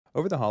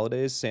Over the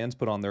holidays, Sans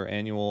put on their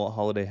annual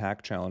Holiday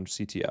Hack Challenge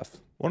CTF.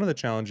 One of the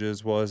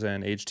challenges was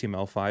an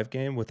HTML5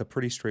 game with a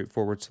pretty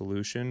straightforward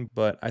solution,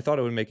 but I thought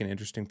it would make an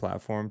interesting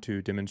platform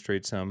to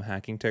demonstrate some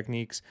hacking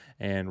techniques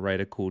and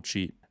write a cool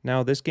cheat.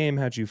 Now, this game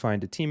had you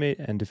find a teammate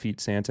and defeat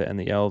Santa and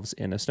the elves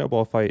in a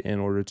snowball fight in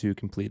order to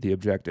complete the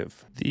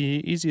objective.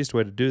 The easiest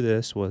way to do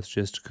this was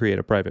just create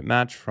a private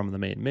match from the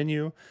main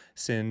menu,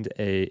 send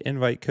an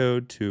invite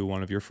code to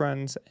one of your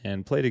friends,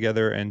 and play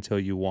together until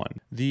you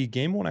won. The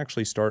game won't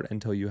actually start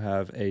until you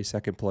have a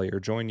second player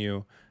join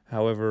you.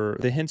 However,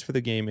 the hints for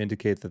the game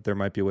indicate that there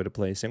might be a way to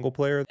play single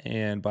player,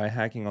 and by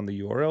hacking on the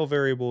URL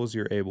variables,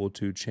 you're able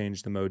to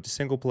change the mode to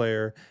single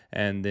player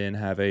and then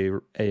have a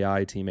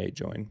AI teammate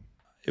join.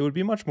 It would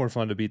be much more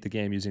fun to beat the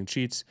game using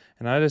cheats,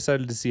 and I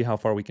decided to see how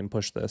far we can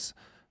push this.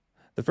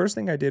 The first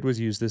thing I did was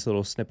use this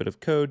little snippet of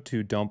code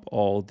to dump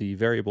all the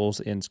variables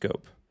in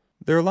scope.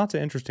 There are lots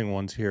of interesting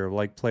ones here,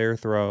 like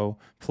playerThrow,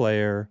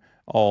 player,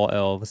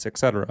 allElves,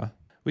 etc.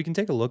 We can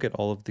take a look at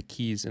all of the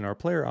keys in our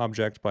player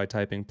object by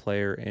typing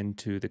player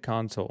into the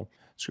console.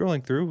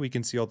 Scrolling through, we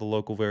can see all the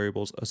local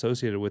variables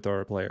associated with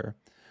our player.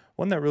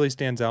 One that really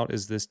stands out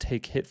is this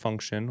takeHit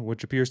function,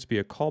 which appears to be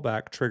a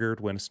callback triggered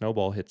when a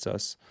snowball hits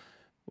us.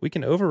 We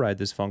can override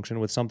this function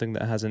with something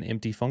that has an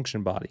empty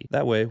function body.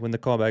 That way, when the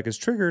callback is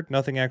triggered,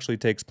 nothing actually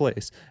takes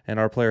place, and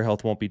our player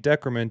health won't be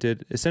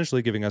decremented,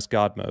 essentially giving us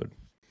God mode.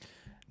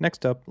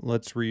 Next up,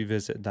 let's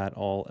revisit that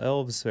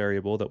allElves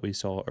variable that we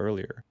saw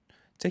earlier.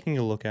 Taking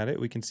a look at it,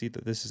 we can see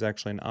that this is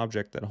actually an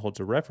object that holds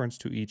a reference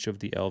to each of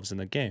the elves in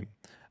the game.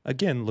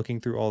 Again, looking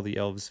through all the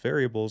elves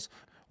variables,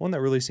 one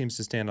that really seems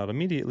to stand out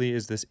immediately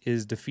is this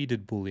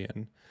isDefeated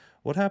boolean.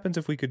 What happens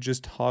if we could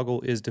just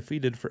toggle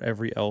isDefeated for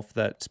every elf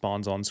that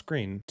spawns on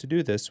screen? To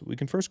do this, we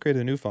can first create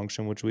a new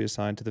function which we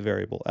assign to the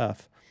variable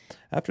f.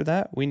 After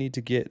that, we need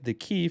to get the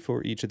key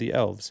for each of the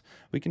elves.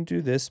 We can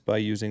do this by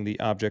using the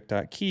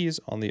object.keys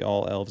on the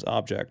allElves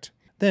object.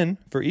 Then,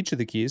 for each of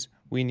the keys,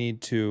 we need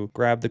to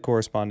grab the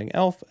corresponding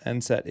elf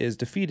and set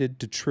isDefeated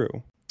to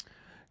true.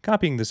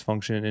 Copying this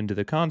function into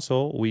the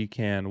console, we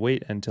can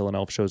wait until an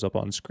elf shows up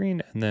on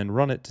screen and then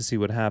run it to see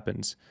what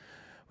happens.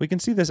 We can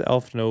see this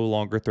elf no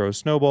longer throws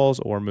snowballs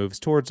or moves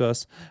towards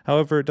us,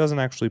 however it doesn't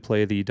actually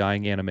play the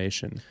dying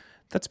animation.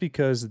 That's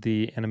because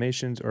the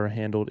animations are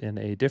handled in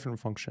a different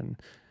function.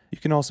 You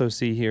can also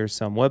see here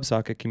some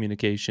WebSocket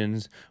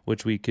communications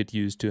which we could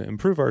use to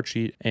improve our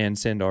cheat and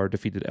send our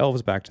defeated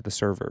elves back to the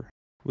server.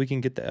 We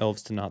can get the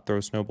elves to not throw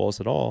snowballs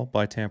at all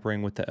by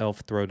tampering with the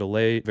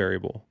elfThrowDelay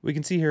variable. We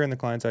can see here in the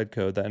client-side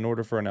code that in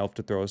order for an elf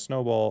to throw a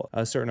snowball,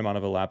 a certain amount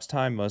of elapsed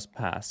time must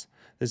pass.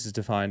 This is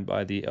defined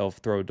by the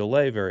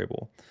elfThrowDelay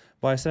variable.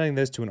 By setting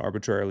this to an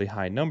arbitrarily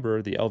high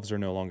number, the elves are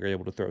no longer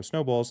able to throw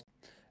snowballs,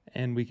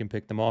 and we can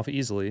pick them off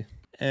easily.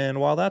 And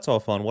while that's all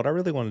fun, what I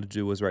really wanted to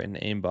do was write an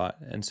aimbot,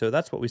 and so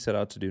that's what we set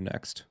out to do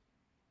next.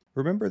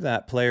 Remember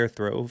that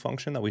playerThrow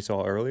function that we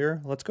saw earlier?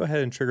 Let's go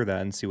ahead and trigger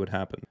that and see what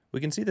happens. We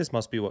can see this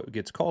must be what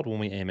gets called when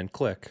we aim and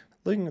click.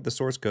 Looking at the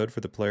source code for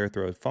the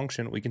playerThrow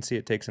function, we can see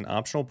it takes an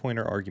optional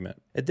pointer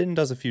argument. It then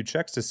does a few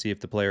checks to see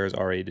if the player is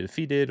already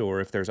defeated or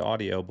if there's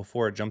audio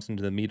before it jumps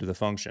into the meat of the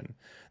function.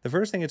 The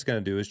first thing it's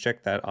going to do is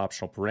check that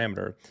optional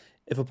parameter.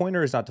 If a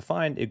pointer is not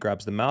defined, it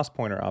grabs the mouse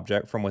pointer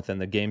object from within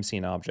the game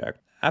scene object.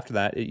 After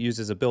that, it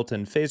uses a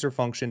built-in phaser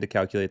function to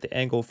calculate the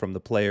angle from the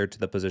player to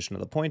the position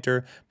of the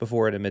pointer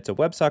before it emits a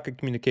WebSocket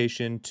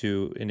communication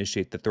to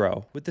initiate the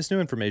throw. With this new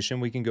information,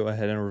 we can go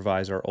ahead and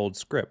revise our old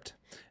script.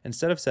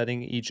 Instead of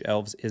setting each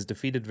elf's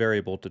isDefeated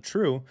variable to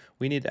true,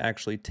 we need to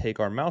actually take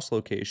our mouse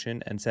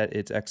location and set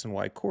its x and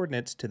y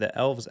coordinates to the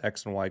elf's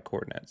x and y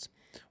coordinates.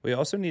 We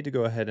also need to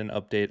go ahead and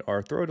update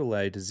our throw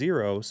delay to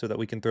 0 so that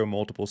we can throw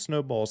multiple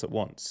snowballs at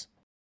once.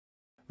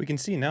 We can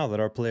see now that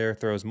our player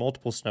throws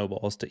multiple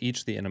snowballs to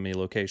each of the enemy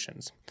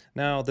locations.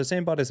 Now, this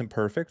aimbot isn't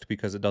perfect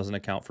because it doesn't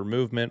account for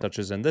movement, such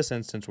as in this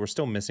instance we're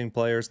still missing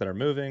players that are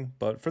moving,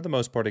 but for the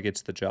most part it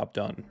gets the job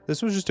done.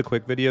 This was just a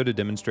quick video to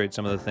demonstrate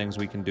some of the things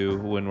we can do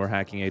when we're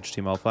hacking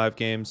HTML5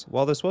 games.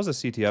 While this was a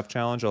CTF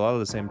challenge, a lot of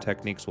the same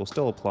techniques will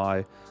still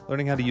apply.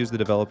 Learning how to use the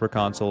developer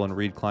console and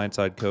read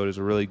client-side code is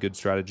a really good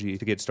strategy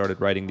to get started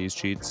writing these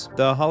cheats.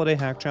 The Holiday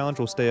Hack Challenge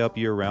will stay up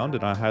year-round,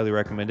 and I highly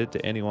recommend it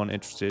to anyone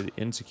interested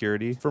in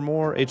security. For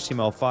more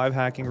HTML5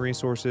 hacking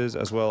resources,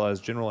 as well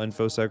as general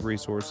InfoSec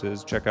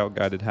resources, check out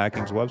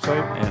GuidedHacking's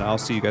website, and I'll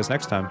see you guys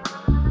next time.